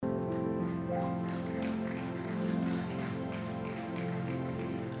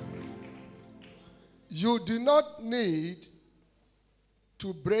You do not need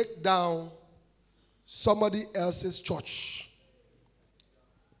to break down somebody else's church.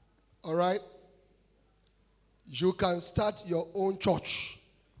 All right? You can start your own church.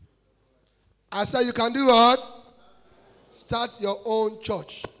 I said you can do what? Start your own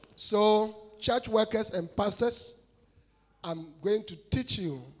church. So, church workers and pastors, I'm going to teach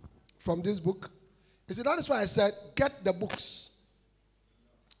you from this book. You see, that is why I said, get the books.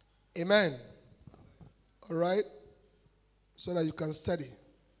 Amen. All right? So that you can study.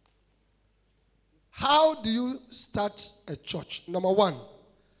 How do you start a church? Number one,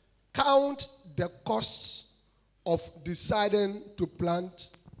 count the costs of deciding to plant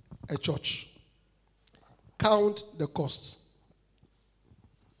a church. Count the costs.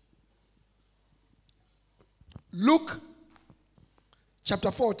 Luke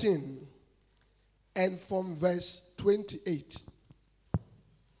chapter 14 and from verse 28.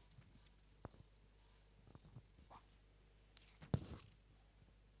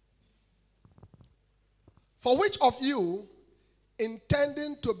 For which of you,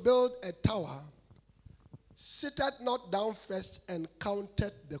 intending to build a tower, sitteth not down first and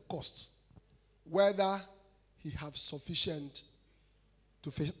counted the cost, whether he have sufficient to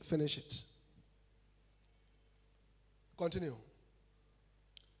finish it? Continue.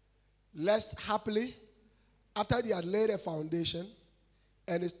 Lest happily, after he had laid a foundation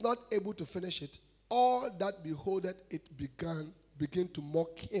and is not able to finish it, all that beholdeth it begin to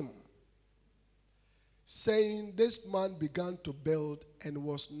mock him, saying, this man began to build and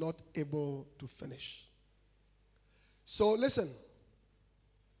was not able to finish. So listen,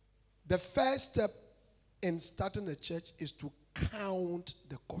 the first step in starting a church is to count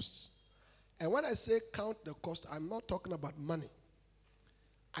the costs. And when I say count the cost, I'm not talking about money.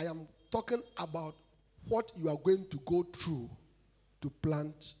 I am talking about what you are going to go through to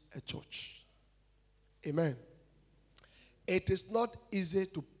plant a church. Amen. It is not easy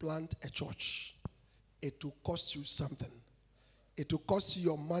to plant a church. It will cost you something. It will cost you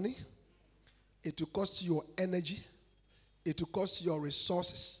your money. It will cost you your energy. It will cost you your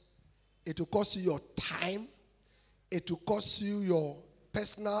resources. It will cost you your time. It will cost you your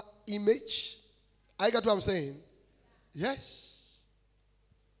personal image. I get what I'm saying? Yes.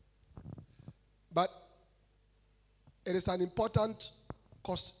 But it is an important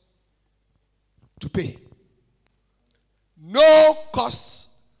cost to pay. No cost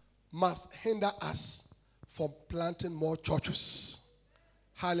must hinder us from planting more churches.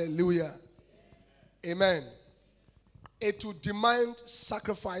 Hallelujah. Amen. It will demand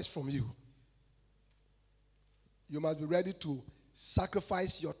sacrifice from you. You must be ready to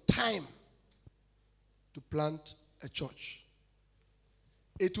sacrifice your time to plant a church.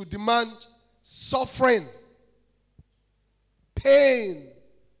 It will demand suffering, pain.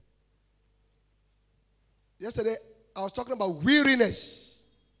 Yesterday, I was talking about weariness.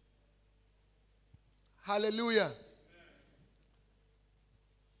 Hallelujah.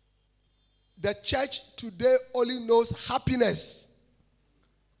 The church today only knows happiness,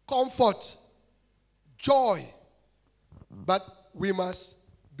 comfort, joy. But we must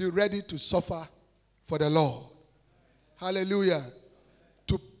be ready to suffer for the Lord. Hallelujah.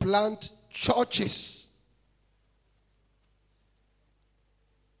 To plant churches.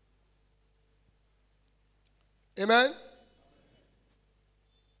 Amen?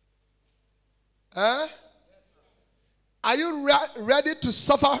 Huh? Are you ready to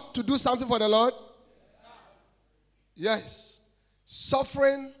suffer to do something for the Lord? Yes.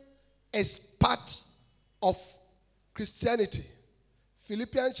 Suffering is part of Christianity.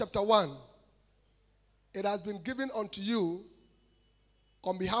 Philippians chapter 1. It has been given unto you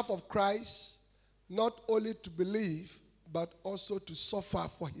on behalf of Christ, not only to believe, but also to suffer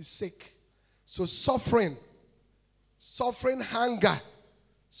for his sake. So suffering hunger,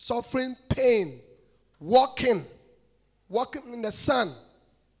 suffering pain, walking in the sun,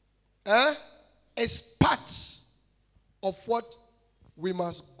 is part of what we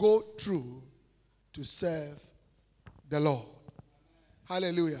must go through to serve the Lord.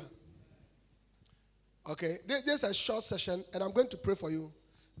 Hallelujah. Okay, this is a short session, and I'm going to pray for you.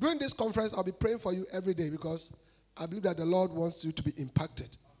 During this conference, I'll be praying for you every day because I believe that the Lord wants you to be impacted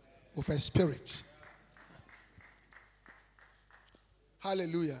with a spirit.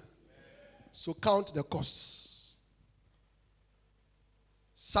 Hallelujah. So count the costs.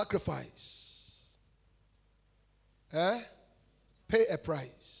 Sacrifice. Pay a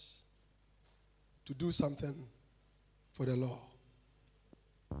price to do something for the Lord.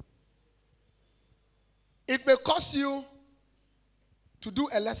 It may cost you to do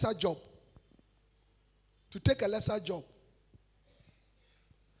a lesser job, to take a lesser job.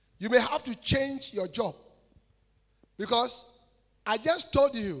 You may have to change your job. Because I just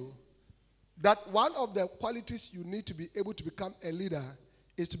told you that one of the qualities you need to be able to become a leader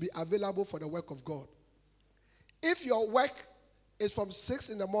is to be available for the work of God. If your work is from 6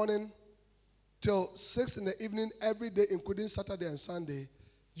 in the morning till 6 in the evening every day, including Saturday and Sunday,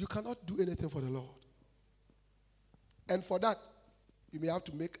 you cannot do anything for the Lord. And for that, you may have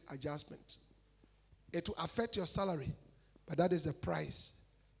to make adjustments. It will affect your salary, but that is the price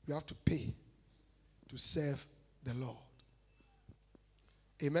you have to pay to serve the Lord.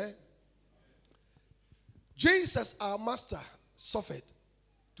 Amen. Jesus, our master, suffered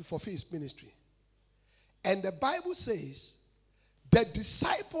to fulfill his ministry. And the Bible says the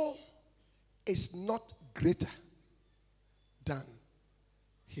disciple is not greater than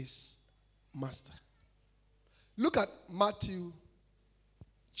his master. Look at Matthew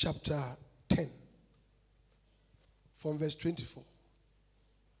chapter 10 from verse 24.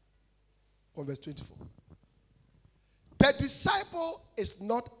 From verse 24. The disciple is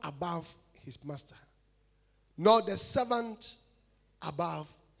not above his master, nor the servant above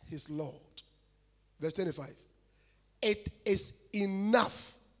his Lord. Verse 25. It is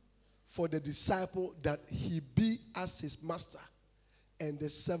enough for the disciple that he be as his master and the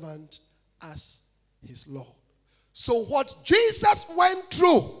servant as his Lord. So what Jesus went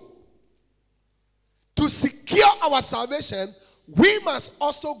through to secure our salvation, we must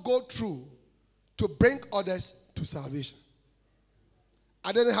also go through to bring others to salvation.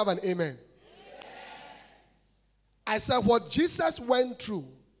 I didn't have an amen. I said what Jesus went through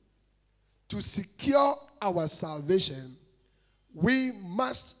to secure our salvation, we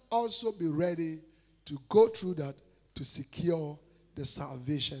must also be ready to go through that to secure the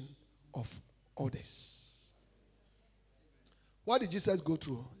salvation of others. What did Jesus go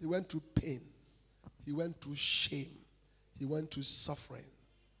through? He went through pain. He went through shame. He went through suffering.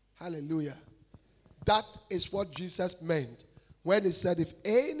 Hallelujah. That is what Jesus meant when he said, if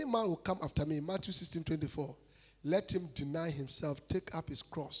any man will come after me, Matthew 16:24, let him deny himself, take up his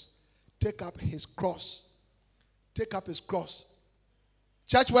cross. Take up his cross. Take up his cross.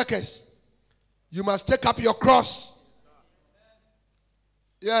 Church workers, you must take up your cross.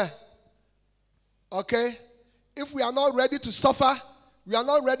 Yeah. Okay? If we are not ready to suffer, we are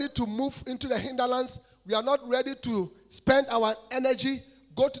not ready to move into the hinterlands, we are not ready to spend our energy,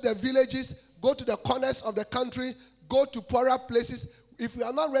 go to the villages, go to the corners of the country, go to poorer places. If we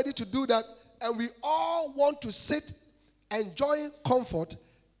are not ready to do that, and we all want to sit enjoying comfort,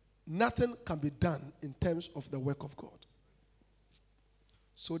 nothing can be done in terms of the work of God.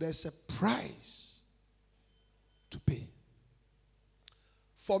 So there's a price to pay.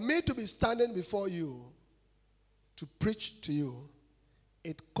 For me to be standing before you to preach to you,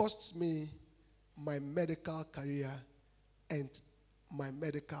 it costs me my medical career and my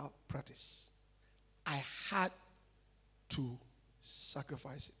medical practice. I had to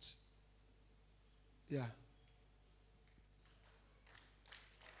sacrifice it. Yeah.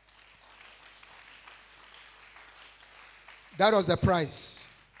 That was the price.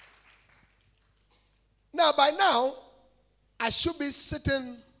 Now, by now, I should be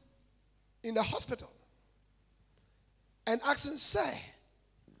sitting in the hospital and asking, sir,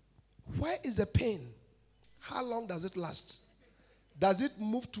 where is the pain? How long does it last? Does it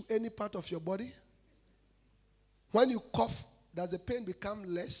move to any part of your body? When you cough, does the pain become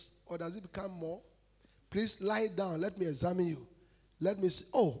less or does it become more? Please lie down. Let me examine you. Let me see.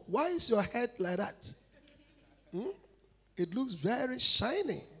 Oh, why is your head like that? It looks very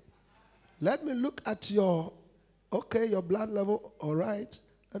shiny. Let me look at your blood level. All right.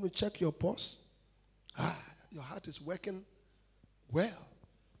 Let me check your pulse. Your heart is working well.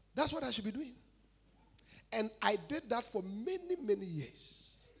 That's what I should be doing. And I did that for many, many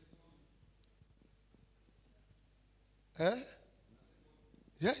years.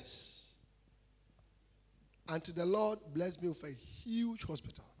 Yes. Until the Lord blessed me with a huge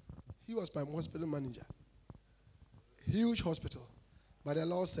hospital. He was my hospital manager. Huge hospital. But the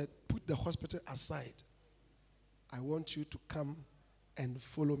Lord said, put the hospital aside. I want you to come and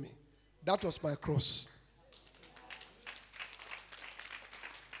follow me. That was my cross.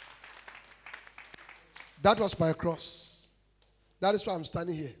 That was my cross. That is why I'm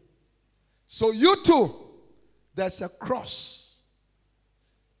standing here. So you too, there's a cross.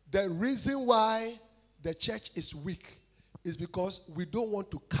 The reason why the church is weak is because we don't want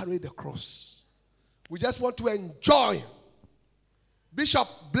to carry the cross. We just want to enjoy. Bishop,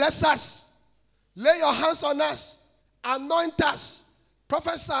 bless us. Lay your hands on us. Anoint us.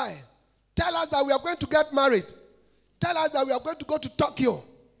 Prophesy. Tell us that we are going to get married. Tell us that we are going to go to Tokyo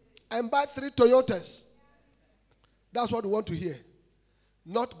and buy 3 Toyotas. That's what we want to hear.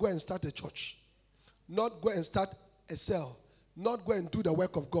 not go and start a church, not go and start a cell, not go and do the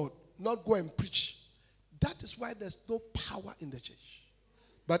work of God, not go and preach. That is why there's no power in the church.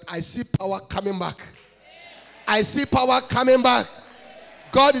 But I see power coming back. I see power coming back.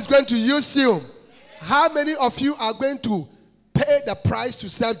 God is going to use you. How many of you are going to pay the price to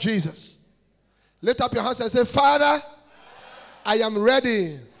serve Jesus? Lift up your hands and say, Father, I am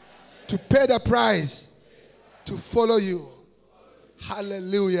ready to pay the price to follow you.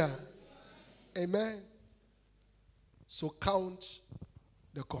 Hallelujah. Amen. So count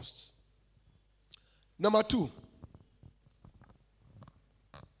the costs. Number two.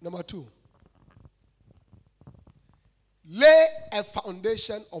 Lay a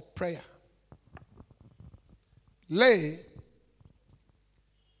foundation of prayer. Lay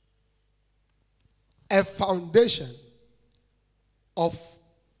a foundation of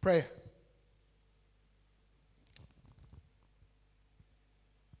prayer.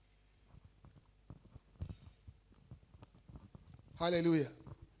 Hallelujah.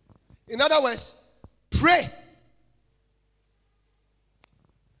 In other words, pray.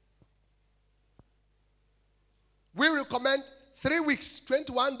 We recommend 3 weeks,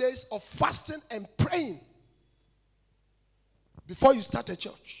 21 days of fasting and praying before you start a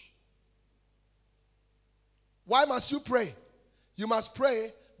church. Why must you pray? You must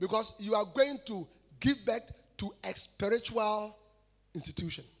pray because you are going to give birth to a spiritual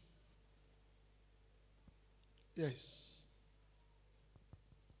institution. Yes.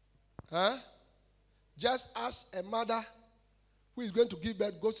 Just as a mother who is going to give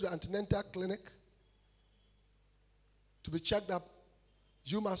birth goes to the antenatal clinic to be checked up,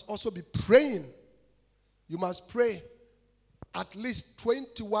 you must also be praying. You must pray at least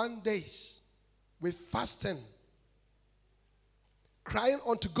 21 days with fasting, crying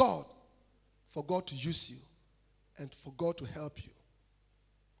unto God for God to use you and for God to help you.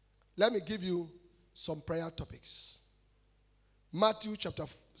 Let me give you some prayer topics. Matthew chapter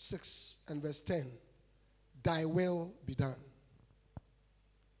 6 and verse 10. Thy will be done.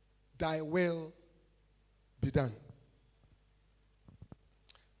 Thy will be done.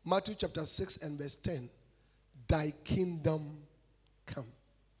 Matthew chapter 6 and verse 10. Thy kingdom come.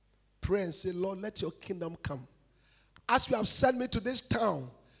 Pray and say, Lord, let your kingdom come. As you have sent me to this town,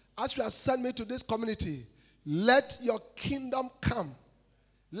 as you have sent me to this community, let your kingdom come.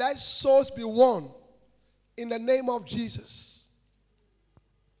 Let souls be won in the name of Jesus.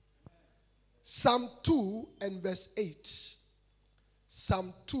 Psalm 2 and verse 8.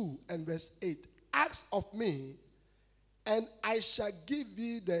 Psalm 2 and verse 8. Ask of me, and I shall give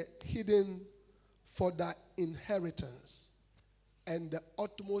thee the hidden for thy inheritance, and the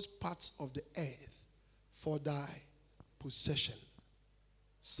utmost parts of the earth for thy possession.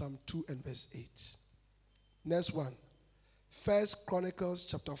 Psalm 2 and verse 8. Next one. 1 Chronicles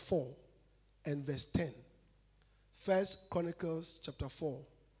chapter 4 and verse 10. 1 Chronicles chapter 4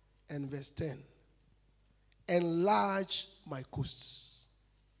 and verse 10. Enlarge my coasts.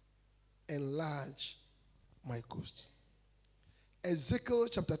 Enlarge my coasts. Ezekiel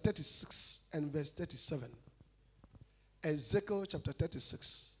chapter 36 and verse 37. Ezekiel chapter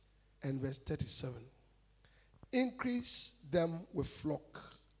 36 and verse 37. Increase them with flock,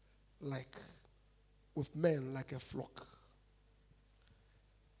 with men like a flock.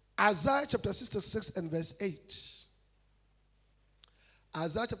 Isaiah chapter 66 and verse 8.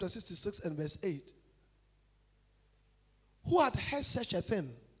 Isaiah chapter 66 and verse 8. Who had heard such a thing?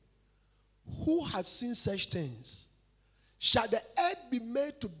 Who had seen such things? Shall the earth be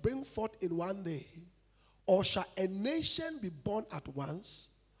made to bring forth in one day? Or shall a nation be born at once?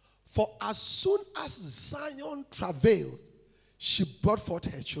 For as soon as Zion travailed, she brought forth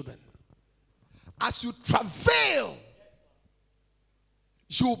her children. As you travail,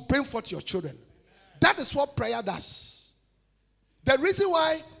 you will bring forth your children. That is what prayer does. The reason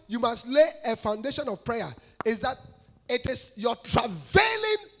why you must lay a foundation of prayer is that it is your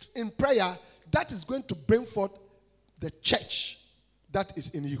travailing in prayer that is going to bring forth the church that is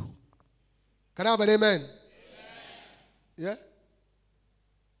in you. Can I have an amen? Yeah?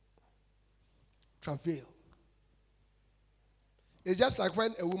 Travail. It's just like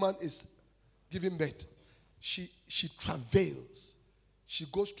when a woman is giving birth. She travails. She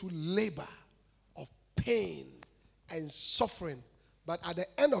goes through labor of pain and suffering. But at the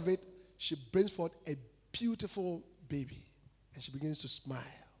end of it, she brings forth a beautiful baby. And she begins to smile.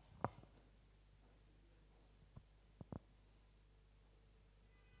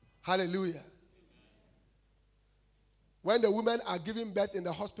 Hallelujah. When the women are giving birth in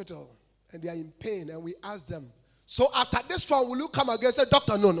the hospital and they are in pain and we ask them, so after this one, will you come again? Say,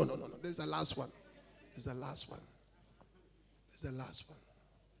 doctor, no. This is the last one. This is the last one. This is the last one.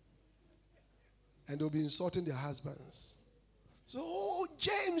 And they'll be insulting their husbands. So, oh,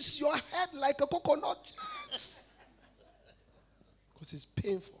 James, your head like a coconut. Yes. Because it's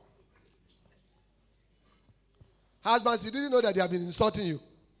painful. Husbands, you didn't know that they have been insulting you.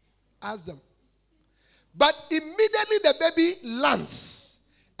 Ask them. But immediately the baby lands.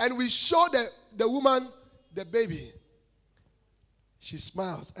 And we show the woman the baby. She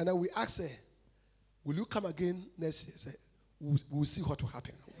smiles. And then we ask her, will you come again next year? Say, we'll see what will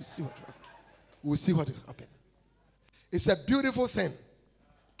happen. We'll see what will happen. We'll see what will happen. It's a beautiful thing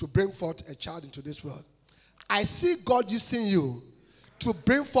to bring forth a child into this world. I see God using you to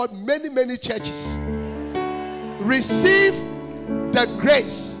bring forth many, many churches. Receive the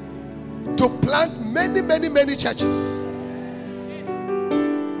grace to plant many, many, many churches.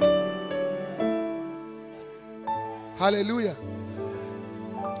 Hallelujah.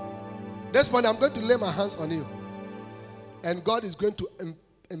 This morning I'm going to lay my hands on you. And God is going to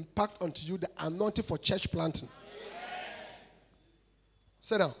impact onto you the anointing for church planting.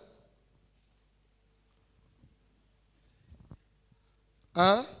 Sit down.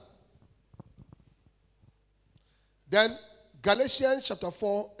 Then Galatians chapter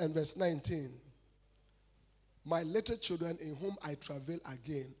 4 and verse 19. My little children in whom I travail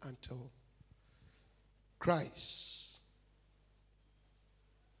again until Christ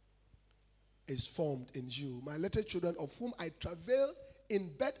is formed in you. My little children of whom I travail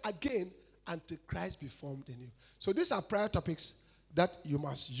in bed again until Christ be formed in you. So these are prayer topics that you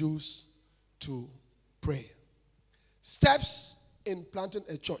must use to pray. Steps in planting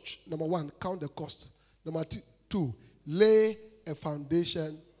a church. Number 1, count the cost. Number 2, lay a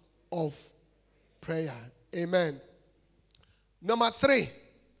foundation of prayer. Amen. Number 3,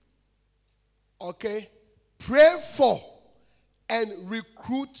 pray for and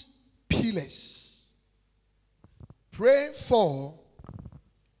recruit pillars. Pray for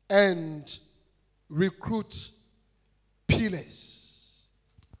and recruit pillars.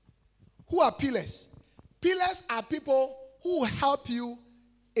 Who are pillars? Pillars are people who help you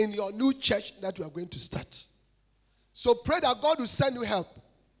in your new church that you are going to start. So pray that God will send you help.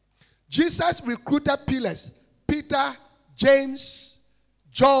 Jesus recruited pillars. Peter, James,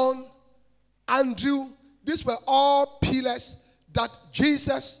 John, Andrew. These were all pillars that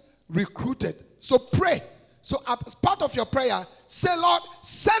Jesus recruited. So pray. So as part of your prayer, say, Lord,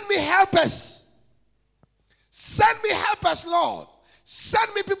 send me helpers. Send me helpers, Lord.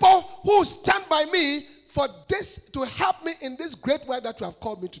 Send me people who stand by me for this, to help me in this great work that you have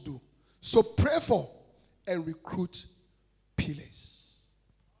called me to do. So pray for and recruit pillars.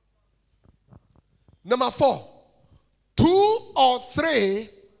 Number 4, 2 or 3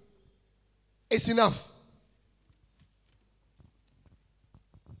 is enough.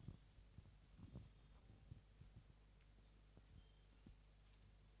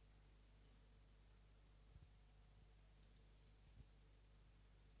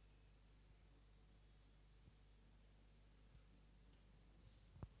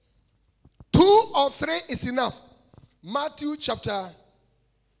 Or 3 is enough. Matthew chapter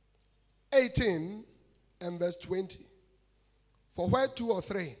 18 and verse 20. For where 2 or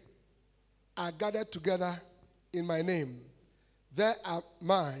 3 are gathered together in my name, there am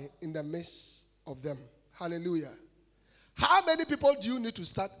I in the midst of them. Hallelujah. How many people do you need to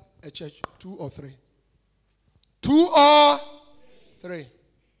start a church? 2 or 3? 2 or 3.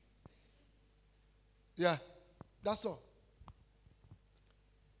 Yeah, that's all.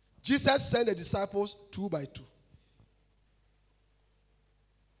 Jesus sent the disciples 2 by 2.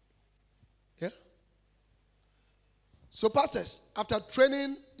 Yeah? So pastors, after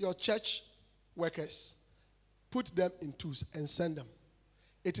training your church workers, put them in 2s and send them.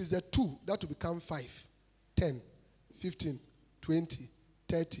 It is the 2 that will become 5, 10, 15, 20,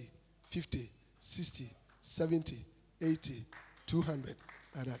 30, 50, 60, 70, 80, 200.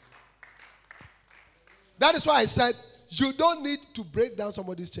 Like that. That is why I said, you don't need to break down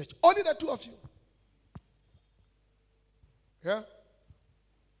somebody's church. Only the 2 of you. Yeah?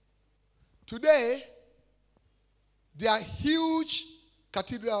 Today, there are huge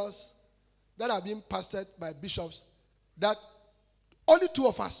cathedrals that are being pastored by bishops that only 2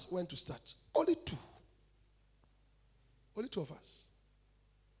 of us went to start. Only 2. Only 2 of us.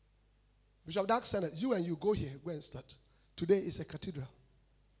 Bishop Dark said, you and you go here, go and start. Today is a cathedral.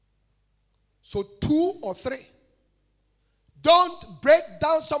 So 2 or 3. Don't break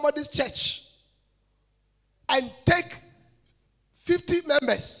down somebody's church and take 50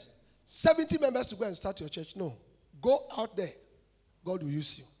 members, 70 members to go and start your church. No. Go out there. God will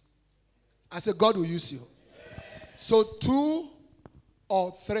use you. I said God will use you. So 2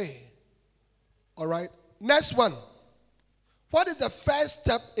 or 3. All right. Next one. What is the first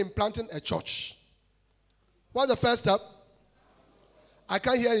step in planting a church? What's the first step? I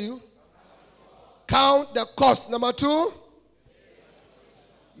can't hear you. Count the cost. Number 2,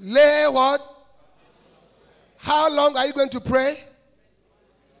 lay what? How long are you going to pray?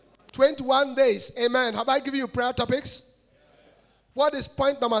 21 days. Amen. Have I given you prayer topics? What is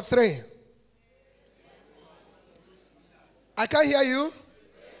point number 3? I can't hear you.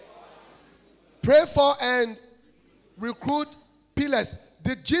 Pray for and recruit pillars.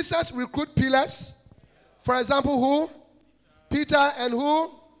 Did Jesus recruit pillars? For example, who? Peter and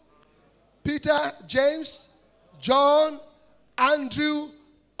who? Peter, James, John, Andrew,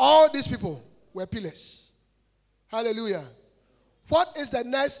 all these people were pillars. Hallelujah. What is the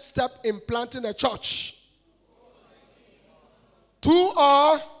next step in planting a church? 2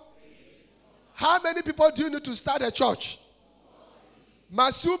 or? How many people do you need to start a church?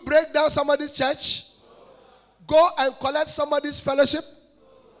 Must you break down somebody's church? Go and collect somebody's fellowship?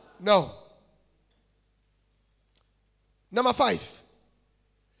 No. Number 5.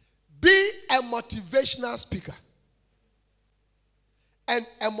 Be a motivational speaker and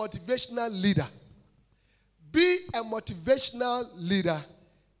a motivational leader. Be a motivational leader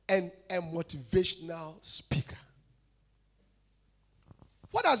and a motivational speaker.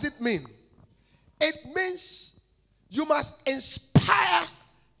 What does it mean? It means you must inspire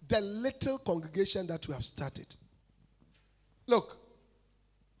the little congregation that you have started. Look,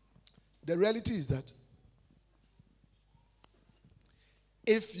 the reality is that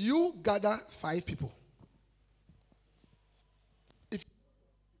if you gather 5 people,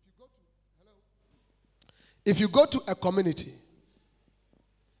 if you go to a community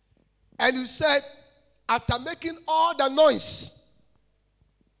and you said, after making all the noise,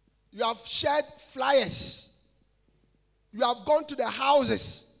 you have shared flyers, you have gone to the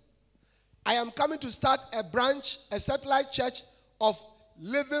houses, I am coming to start a branch, a satellite church of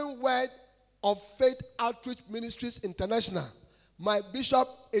Living Word of Faith Outreach Ministries International. My bishop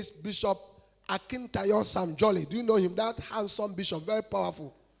is Bishop Akintayo Sam Jolly. Do you know him? That handsome bishop, very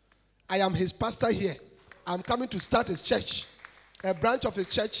powerful. I am his pastor here. I'm coming to start his church, a branch of his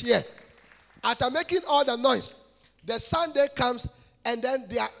church here. After making all the noise, the Sunday comes and then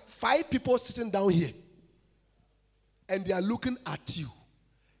there are 5 people sitting down here. And they are looking at you.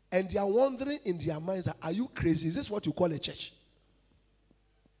 And they are wondering in their minds, are you crazy? Is this what you call a church?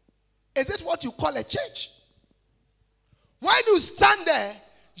 Is it what you call a church? When you stand there,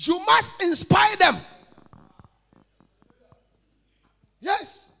 you must inspire them.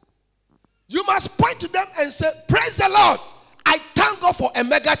 Yes. You must point to them and say, praise the Lord. I thank God for a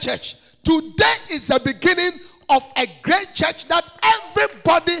mega church. Today is the beginning of a great church that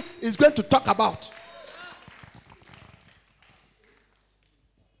everybody is going to talk about.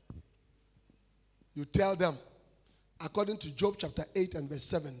 You tell them, according to Job chapter 8 and verse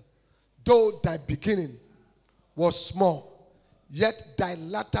 7, though thy beginning was small, yet thy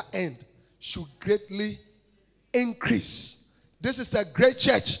latter end should greatly increase. This is a great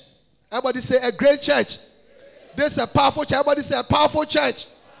church. Everybody say a great church. This is a powerful church. Everybody say a powerful church.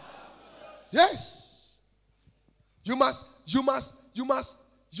 Yes. You must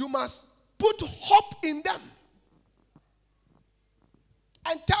put hope in them.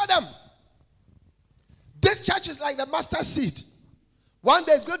 And tell them, this church is like the mustard seed. One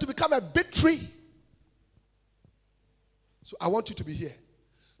day it's going to become a big tree. So I want you to be here.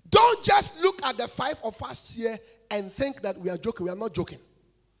 Don't just look at the 5 of us here and think that we are joking. We are not joking.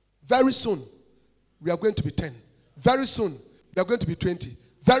 Very soon, we are going to be 10. Very soon, we are going to be 20.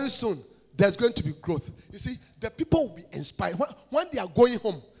 Very soon, there's going to be growth. You see, the people will be inspired when they are going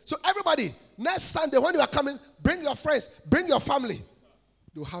home. So everybody, next Sunday, when you are coming, bring your friends, bring your family.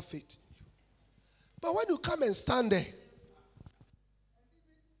 They'll have faith in you. But when you come and stand there,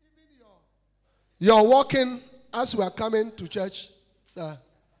 you're walking as we are coming to church, sir.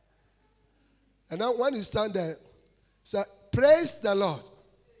 And now when you stand there, sir, praise the Lord.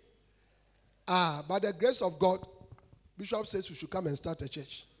 By the grace of God, Bishop says we should come and start a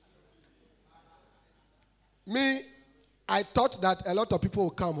church. Me, I thought that a lot of people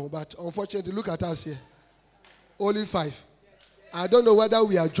will come, but unfortunately, look at us here. Only 5. I don't know whether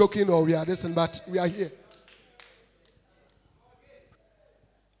we are joking or we are listening, but we are here.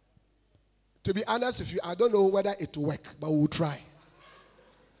 To be honest with you, I don't know whether it will work, but we'll try.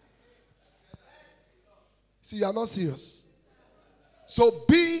 See, you are not serious. So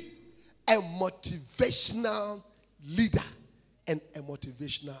be a motivational leader and a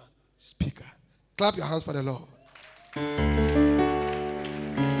motivational speaker. Clap your hands for the Lord.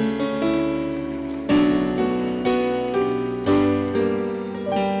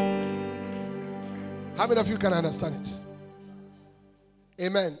 How many of you can understand it?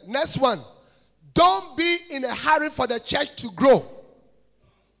 Amen. Next one. Don't be in a hurry for the church to grow.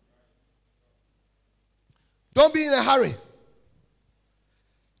 Don't be in a hurry.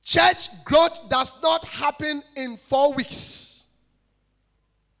 Church growth does not happen in 4 weeks.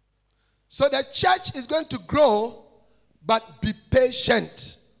 So the church is going to grow, but be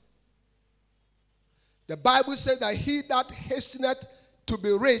patient. The Bible says that he that hasteneth to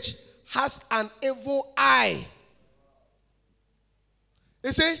be rich has an evil eye.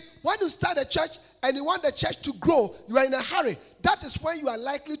 You see, when you start a church and you want the church to grow, you are in a hurry. That is when you are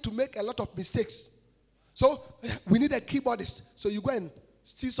likely to make a lot of mistakes. So, we need a keyboardist. So you go and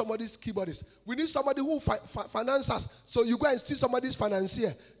steal somebody's keyboardist. We need somebody who finances us. So you go and steal somebody's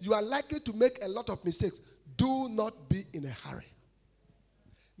financier. You are likely to make a lot of mistakes. Do not be in a hurry.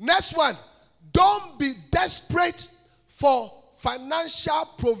 Next one. Don't be desperate for financial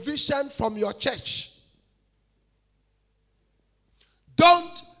provision from your church.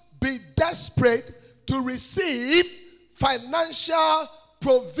 Don't be desperate to receive financial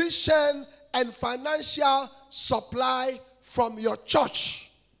provision and financial supply from your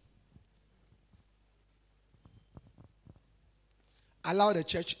church. Allow the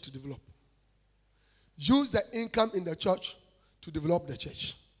church to develop. Use the income in the church to develop the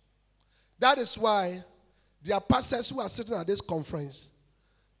church. That is why there are pastors who are sitting at this conference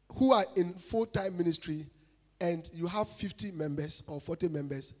who are in full-time ministry, and you have 50 members or 40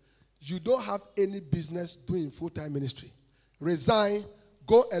 members. You don't have any business doing full-time ministry. Resign,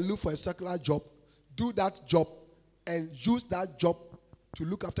 go and look for a secular job, do that job, and use that job to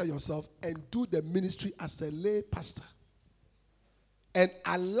look after yourself and do the ministry as a lay pastor. And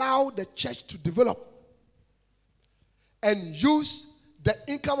allow the church to develop. And use the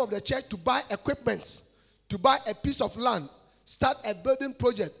income of the church to buy equipment, to buy a piece of land, start a building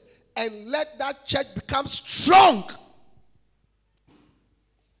project, and let that church become strong.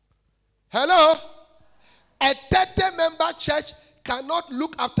 Hello? A 30-member church cannot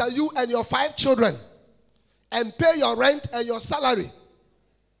look after you and your 5 children and pay your rent and your salary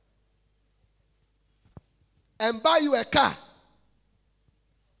and buy you a car.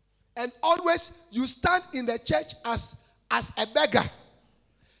 And always you stand in the church as a beggar.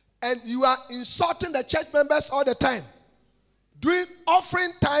 And you are insulting the church members all the time. During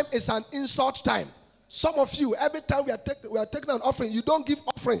offering time is an insult time. Some of you, every time we are taking an offering, you don't give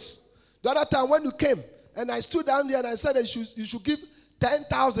offerings. The other time when you came, and I stood down there and I said that you should give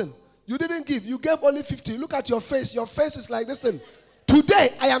 10,000. You didn't give. You gave only 50. Look at your face. Your face is like this thing. Today,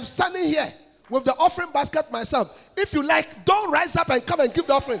 I am standing here with the offering basket myself. If you like, don't rise up and come and give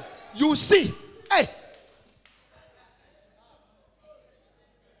the offering. You see. Hey.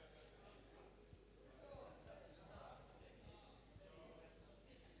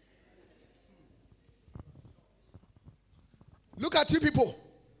 Look at you people.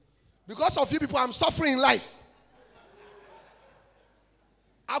 Because of you people, I'm suffering in life.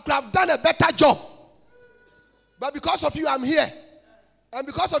 I could have done a better job. But because of you, I'm here. And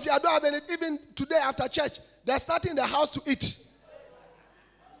because of you, I don't have any. Even today after church, they're starting the house to eat.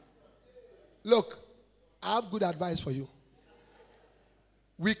 Look, I have good advice for you.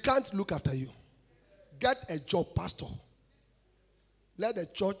 We can't look after you. Get a job, pastor. Let the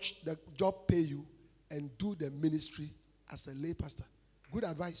church, the job pay you, and do the ministry as a lay pastor. Good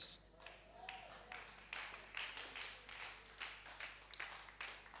advice.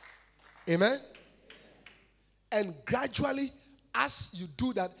 Amen? And gradually, as you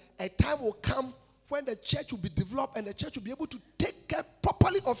do that, a time will come when the church will be developed and the church will be able to take care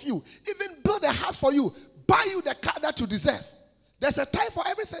properly of you. Even build a house for you. Buy you the car that you deserve. There's a time for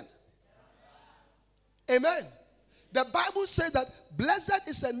everything. Amen. The Bible says that blessed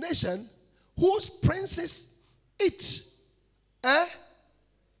is a nation whose princes eat.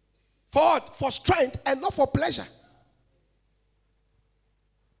 For what? For strength and not for pleasure.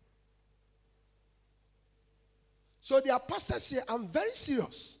 So there are pastors here, I'm very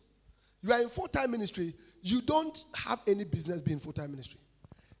serious. You are in full-time ministry, you don't have any business being full-time ministry.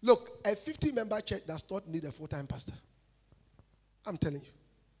 Look, a 50-member church does not need a full-time pastor. I'm telling you.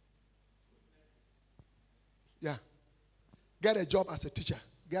 Yeah. Get a job as a teacher.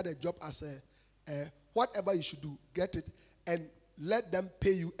 Get a job as a whatever you should do. Get it and let them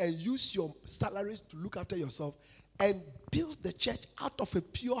pay you and use your salaries to look after yourself and build the church out of a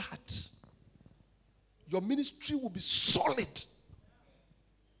pure heart. Your ministry will be solid.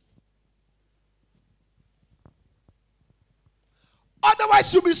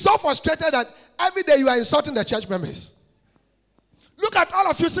 Otherwise, you'll be so frustrated that every day you are insulting the church members. Look at all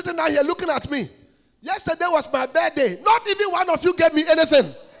of you sitting down here looking at me. Yesterday was my birthday. Not even one of you gave me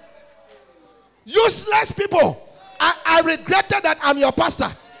anything. Useless people. I regretted that I'm your pastor.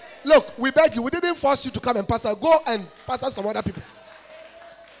 Look, we beg you. We didn't force you to come and pastor. Go and pastor some other people.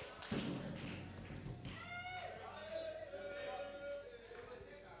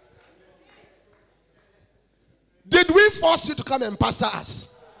 Did we force you to come and pastor us?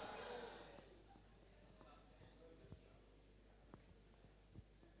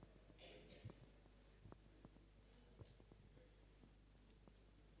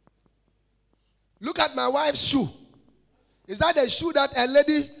 Look at my wife's shoe. Is that the shoe that a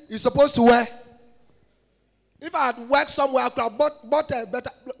lady is supposed to wear? If I had worked somewhere, I could have bought a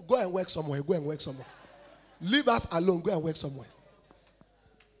better. Go and work somewhere. Go and work somewhere. Leave us alone. Go and work somewhere.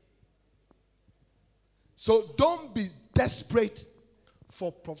 So don't be desperate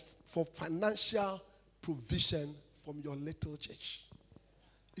for financial provision from your little church.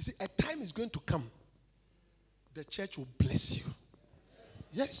 You see, a time is going to come. The church will bless you.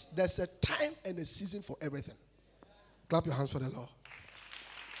 Yes, there's a time and a season for everything. Clap your hands for the Lord.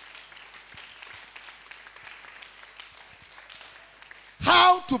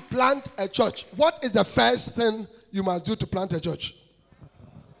 How to plant a church? What is the first thing you must do to plant a church?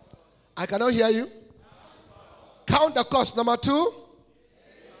 I cannot hear you. Count the cost. Number 2.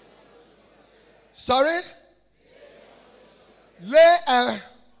 Sorry? Lay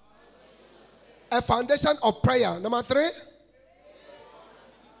a foundation of prayer. Number 3.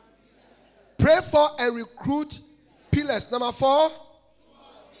 Pray for and recruit pillars. Number 4.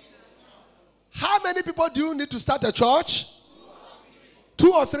 How many people do you need to start a church?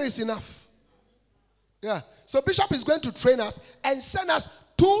 2 or 3 is enough. Yeah. So Bishop is going to train us and send us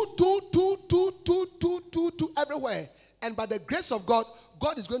two everywhere. And by the grace of God,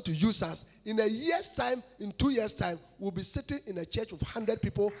 God is going to use us. In a year's time, in 2 years' time, we'll be sitting in a church of 100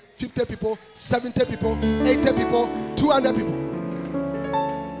 people, 50 people, 70 people, 80 people, 200 people.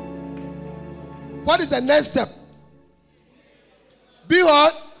 What is the next step? Be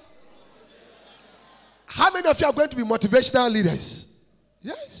what? How many of you are going to be motivational leaders?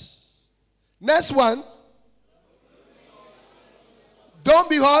 Yes. Next one. Don't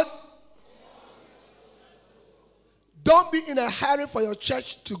be what? Don't be in a hurry for your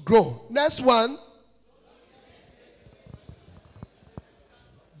church to grow. Next one.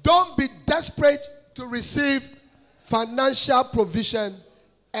 Don't be desperate to receive financial provision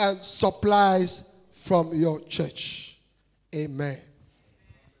and supplies from your church. Amen.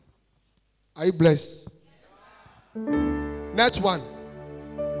 Are you blessed? Next one.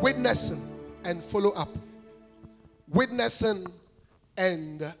 Witnessing and follow up. Witnessing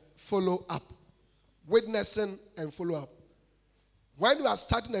and follow up. Witnessing and follow up. When you are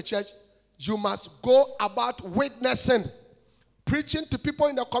starting a church, you must go about witnessing, preaching to people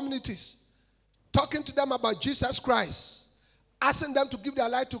in the communities, talking to them about Jesus Christ, asking them to give their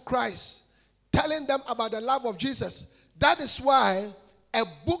life to Christ, telling them about the love of Jesus. That is why a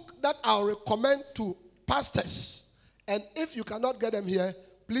book that I'll recommend to pastors, and if you cannot get them here,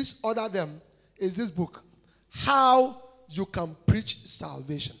 please order them, is this book, How You Can Preach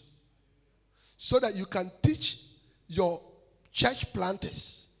Salvation. So that you can teach your church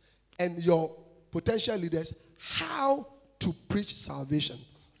planters and your potential leaders how to preach salvation.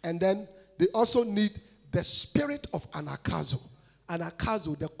 And then they also need the spirit of anakazo.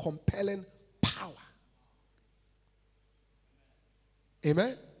 Anakazo, the compelling power.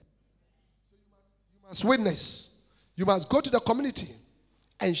 Amen? So you must witness. You must go to the community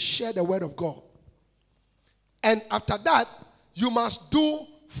and share the word of God. And after that, you must do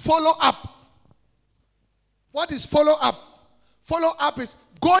follow up. What is follow up? Follow up is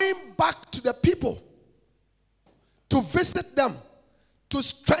going back to the people to visit them, to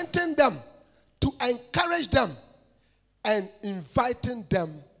strengthen them, to encourage them, and inviting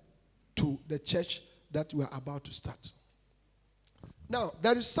them to the church that we are about to start. Now,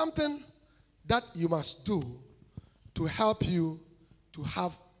 there is something that you must do to help you to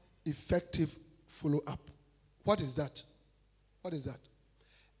have effective follow up. What is that? What is that?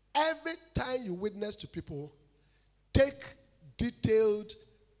 Every time you witness to people, take detailed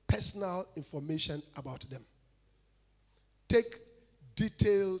personal information about them. Take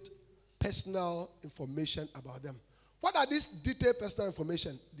detailed personal information about them. What are these detailed personal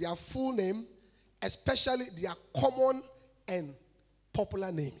information? Their full name, especially their common and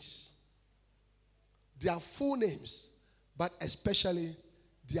popular names. Their full names, but especially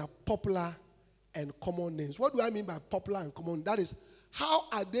their popular and common names. What do I mean by popular and common? That is, how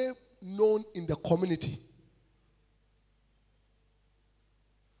are they known in the community?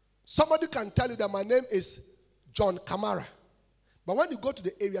 Somebody can tell you that my name is John Kamara. But when you go to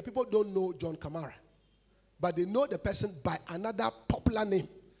the area, people don't know John Kamara. But they know the person by another popular name.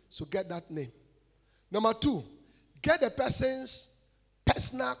 So get that name. Number 2, get the person's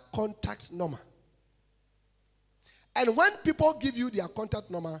personal contact number. And when people give you their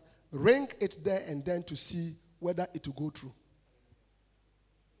contact number, ring it there and then to see whether it will go through.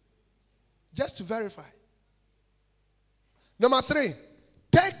 Just to verify. Number 3,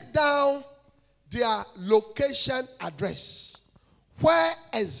 take down their location address, where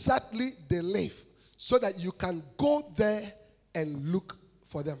exactly they live, so that you can go there and look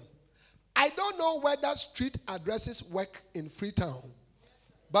for them. I don't know whether street addresses work in Freetown,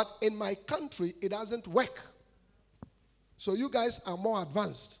 but in my country, it doesn't work. So you guys are more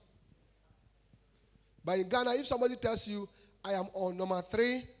advanced. But in Ghana, if somebody tells you, I am on number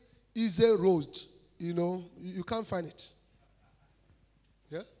 3, Easy Road, you can't find it.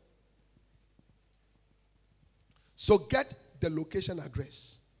 Yeah? So get the location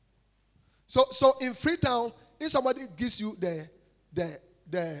address. So in Freetown, if somebody gives you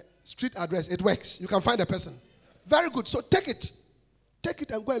the street address, it works. You can find the person. Very good. So take it. Take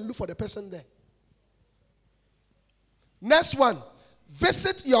it and go and look for the person there. Next one.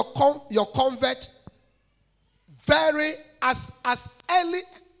 Visit your convert as early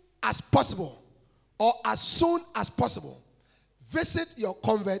as possible, or as soon as possible. Visit your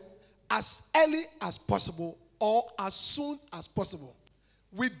convert as early as possible or as soon as possible.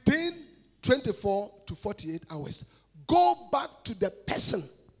 Within 24 to 48 hours. Go back to the person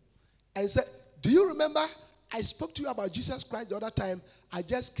and say, do you remember I spoke to you about Jesus Christ the other time? I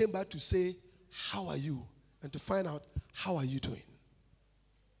just came back to say, how are you? And to find out, how are you doing?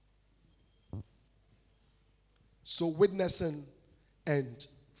 So witnessing and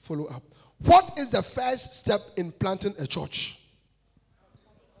follow up. What is the first step in planting a church?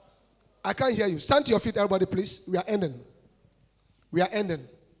 I can't hear you. Stand to your feet, everybody, please. We are ending. We are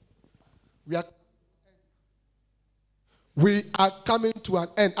coming to an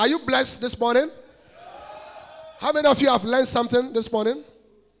end. Are you blessed this morning? How many of you have learned something this morning?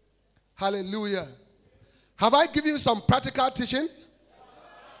 Hallelujah. Have I given you some practical teaching?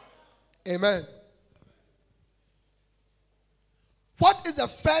 Amen. What is the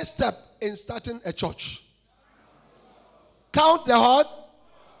first step in starting a church? Count the heart.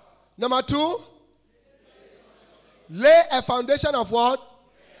 Number 2, lay a foundation of what?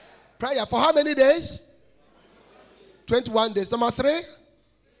 Prayer. For how many days? 21 days. Number 3,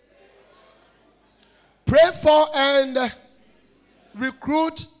 pray for and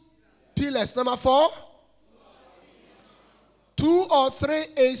recruit pillars. Number 4, 2 or 3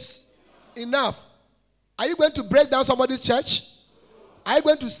 is enough. Are you going to break down somebody's church? Are you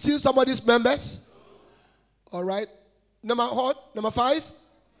going to steal somebody's members? All right. Number 5,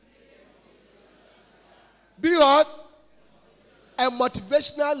 be what? A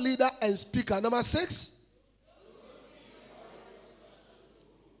motivational leader and speaker. Number 6,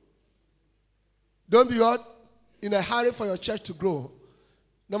 don't be what? In a hurry for your church to grow.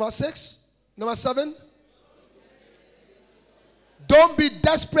 Number 7, don't be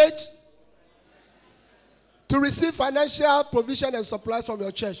desperate to receive financial provision and supplies from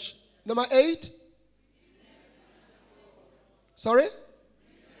your church. Number 8, sorry?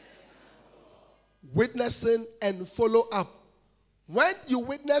 Witnessing and follow up. When you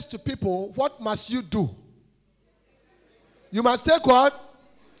witness to people, what must you do? You must take what?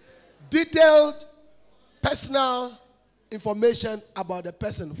 Detailed personal information about the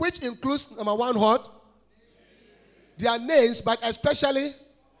person, which includes, number 1, what? Their names, but especially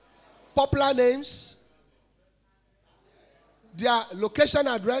popular names, their location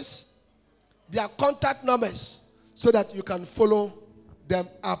address, their contact numbers, so that you can follow them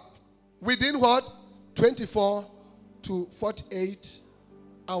up within what? 24 to 48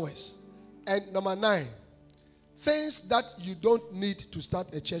 hours. And number 9, things that you don't need to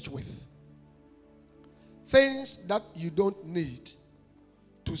start a church with. Things that you don't need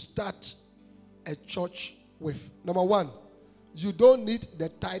to start a church with. Number 1, you don't need the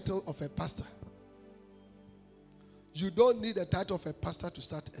title of a pastor. You don't need the title of a pastor to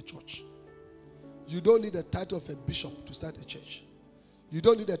start a church. You don't need the title of a bishop to start a church. You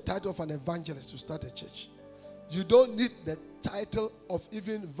don't need the title of an evangelist to start a church. You don't need the title of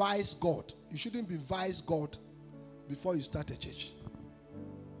even vice God. You shouldn't be vice God before you start a church.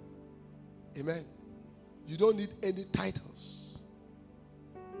 Amen. You don't need any titles.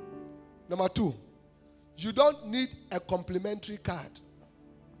 Number 2, you don't need a complimentary card.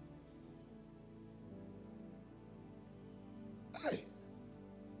 Hey.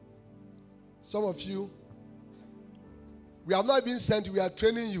 Some of you, we have not been sent, we are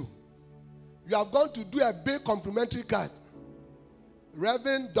training you. You have gone to do a big complimentary card.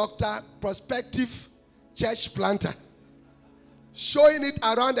 Reverend Dr. Prospective Church Planter. Showing it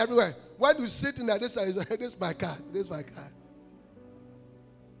around everywhere. When you sit in there, this is my card. This is my card.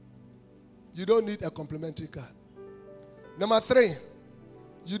 You don't need a complimentary card. Number 3,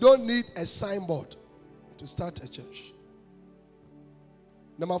 you don't need a signboard to start a church.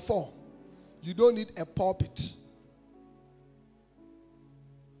 Number 4, you don't need a pulpit.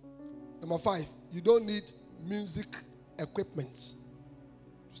 Number 5, you don't need music equipment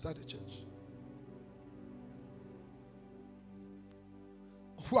to start a church.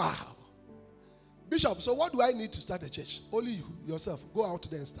 Wow. Bishop, so what do I need to start a church? Only you, yourself. Go out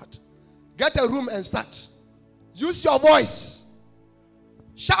there and start. Get a room and start. Use your voice.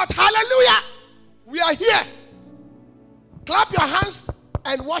 Shout hallelujah. We are here. Clap your hands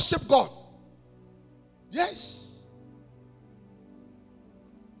and worship God. Yes.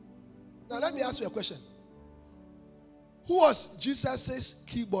 Now let me ask you a question. Who was Jesus'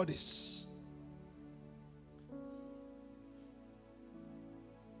 keyboardist?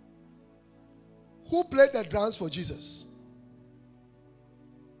 Who played the drums for Jesus?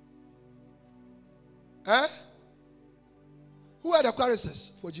 Who are the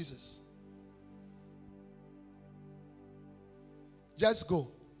choristers for Jesus? Just go.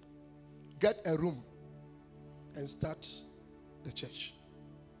 Get a room and start the church.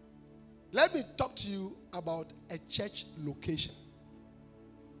 Let me talk to you about a church location.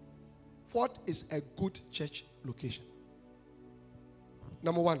 What is a good church location?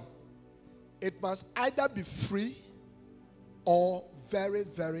 Number 1, it must either be free or very,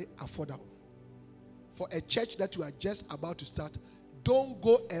 very affordable. For a church that you are just about to start, don't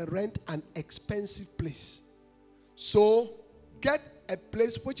go and rent an expensive place. So get a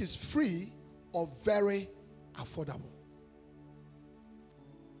place which is free or very affordable.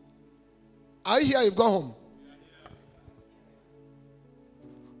 Are you here? You've gone home.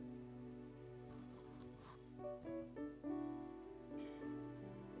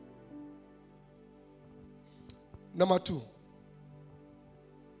 Number 2,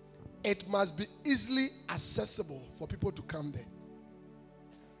 it must be easily accessible for people to come there.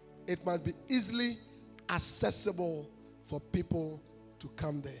 It must be easily accessible for people to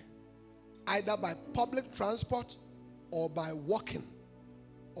come there. Either by public transport or by walking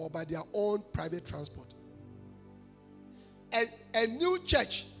or by their own private transport. A new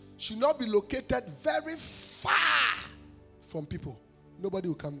church should not be located very far from people. Nobody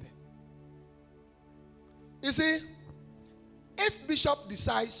will come there. You see, if Bishop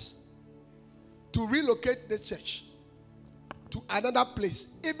decides to relocate this church to another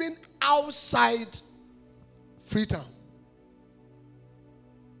place, even outside Freetown,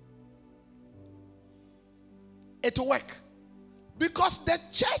 it will work. Because the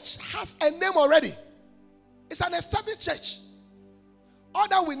church has a name already. It's an established church. All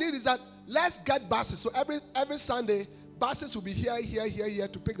that we need is that let's get buses. So every Sunday, buses will be here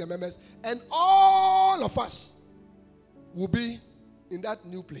to pick the members. And all of us will be in that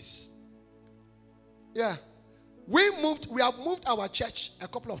new place. Yeah. We have moved our church a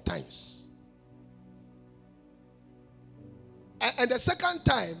couple of times. And the second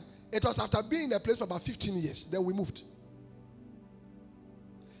time, it was after being in a place for about 15 years. Then we moved.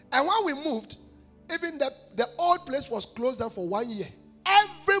 And when we moved, even the old place was closed down for 1 year.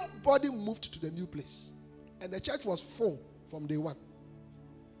 Everybody moved to the new place. And the church was full from day one.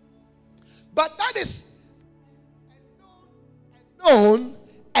 But that is a known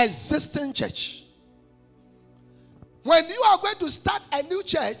existing church. When you are going to start a new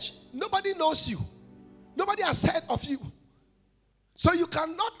church, nobody knows you. Nobody has heard of you. So you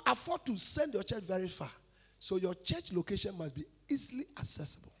cannot afford to send your church very far. So your church location must be easily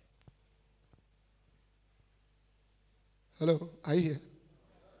accessible. Hello, are you here?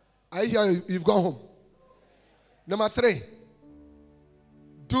 Are you here? You've gone home. Number 3,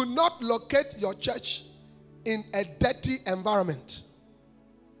 do not locate your church in a dirty environment.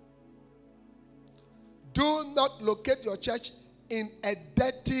 Do not locate your church in a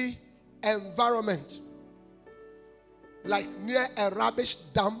dirty environment. Like near a rubbish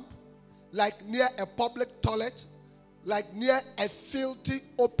dump, like near a public toilet, like near a filthy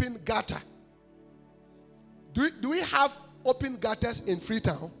open gutter. Do we have open gutters in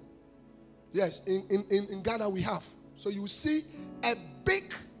Freetown? Yes, in Ghana we have. So you see a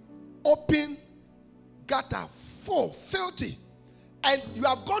big open gutter, full, filthy. And you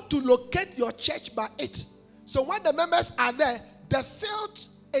have gone to locate your church by it. So when the members are there, the filth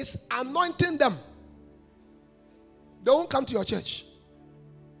is anointing them. They won't come to your church.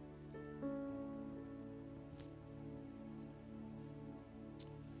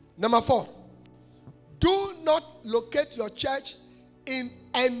 Number 4, do not locate your church in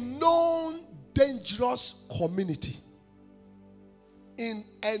a known dangerous community. In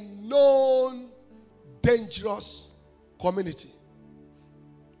a known dangerous community.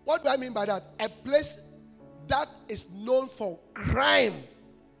 What do I mean by that? A place that is known for crime.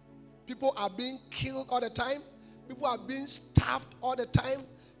 People are being killed all the time. People are being starved all the time.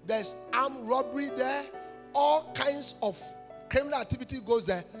 There's armed robbery there. All kinds of criminal activity goes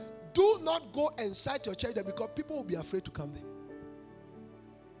there. Do not go inside your church there because people will be afraid to come there.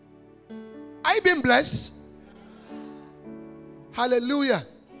 Are you being blessed? Hallelujah.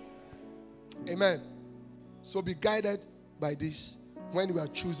 Amen. So be guided by this when you are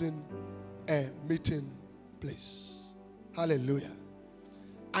choosing a meeting place. Hallelujah.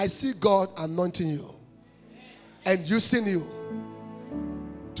 I see God anointing you and using you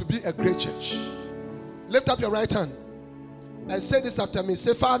to be a great church. Lift up your right hand and say this after me.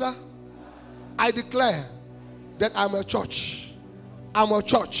 Say, Father, I declare that I'm a church. I'm a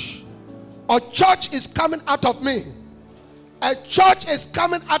church. A church is coming out of me. A church is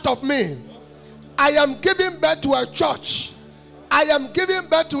coming out of me. I am giving birth to a church. I am giving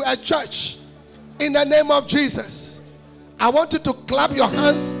birth to a church in the name of Jesus. I want you to clap your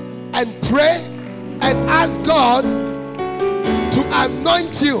hands and pray and ask God to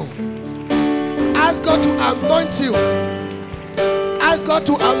anoint you. Ask God to anoint you. Ask God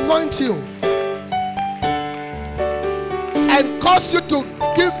to anoint you and cause you to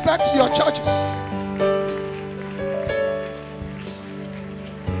give back to your churches.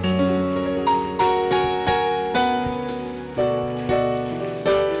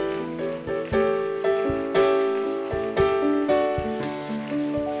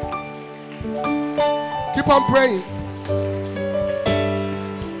 Keep on praying.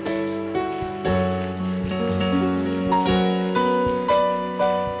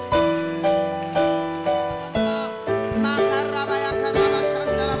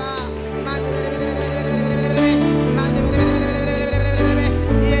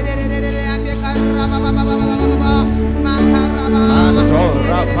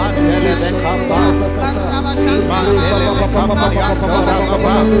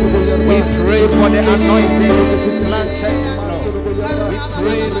 We pray for the anointing to plant churches, Lord. We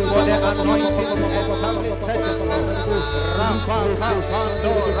pray for the anointing to establish churches, Lord.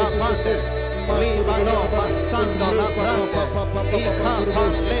 Libano Masando Labrande, Ikapa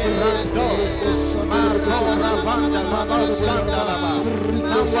Lebrando, Marco Rabanda Mabasanda Laba.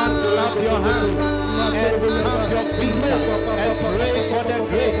 Someone clap your hands and stamp your feet and pray for the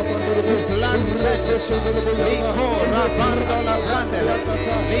grace to plant churches. Liko Rabando Labrande,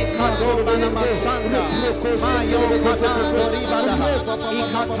 Ikado Banamasanda, Mayo Kadando Ribadaha,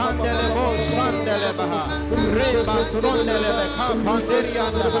 Ikatandele Bo Sandelebaha, Reba Sondelebe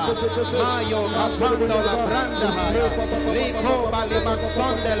Kapanderiandaha, Mayo Katando Labrandaha, Liko Balima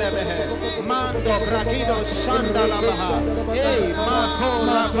Sondelebehe, Mando Bragido Shandalabaha, Ei Mako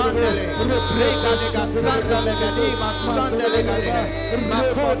Rabandele, Rega de Gasanda Legadima Sandelegade,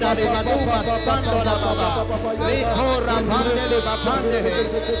 Makoda de Gaduba Sandolababa, Liko Rabandele Babandehe,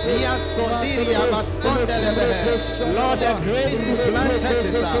 Nia Sondiria Basondelebehe. Lord, the grace to plant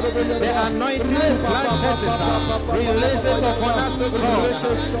churches, the anointing to plant churches, release it upon us, God,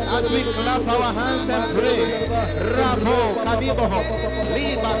 as we clap our hands and pray. Rabo Kadiboho,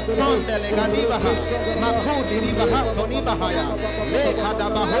 Liba Sondele Gadibaha, Makudi Libaha Tonibahaya,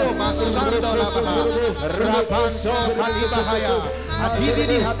 Lekadabaho Masandolabaha, Rabando Kadibahaya,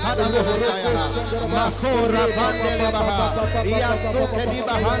 Adibidi Hatada Bohosaya, Makora Bandelebaha, Yasuke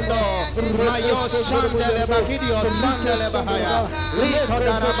Dibahando, Mayo Sandele Bakidio Sandele Bahaya,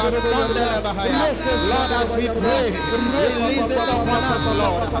 Likodara Sandele Bahaya. Lord, as we pray, release it upon us,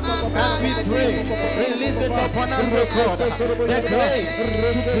 Lord. As we pray, release it upon us, God. The grace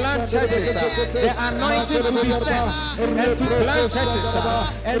to plant churches, the anointing to be sent and to plant churches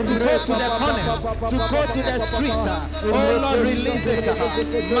and to go to the corners, to go to the streets. Oh Lord, release it.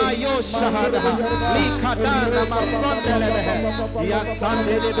 Mayo Shahada, Likadana Masondelebehe,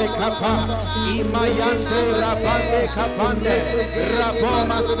 Yasandele Kapa, Imayando Rabande Kapande,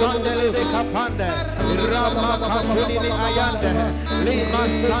 Raboma Sondele Kapande, Rama Katuni Ayande, Lima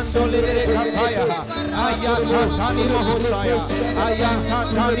Sandole Kapaya, Ayatani Mohosaya,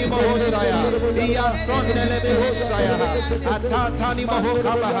 Ayatani Mohosaya, Yasondele Hosaya, Atatani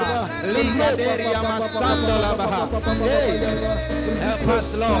Mohokabaha, Ligaderia Masandolabaha. Help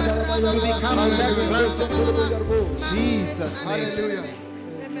us, Lord, to become church planters. Jesus' name. Hallelujah.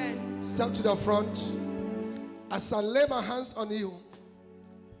 Amen. Step to the front. As I lay my hands on you,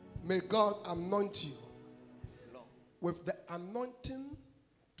 may God anoint you with the anointing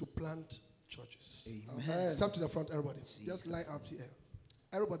to plant churches. Amen. Step to the front, everybody. Just line up here.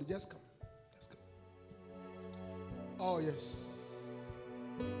 Everybody, just come. Just come. Oh, yes.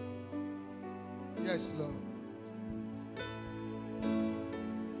 Yes, Lord.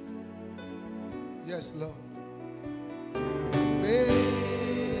 Yes, Lord.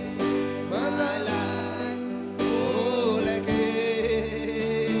 Make my life whole again.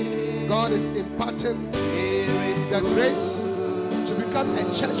 God is imparting the grace to become a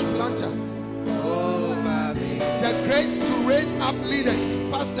church planter. The grace to raise up leaders,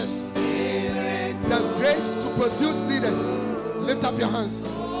 pastors. The grace to produce leaders. Lift up your hands.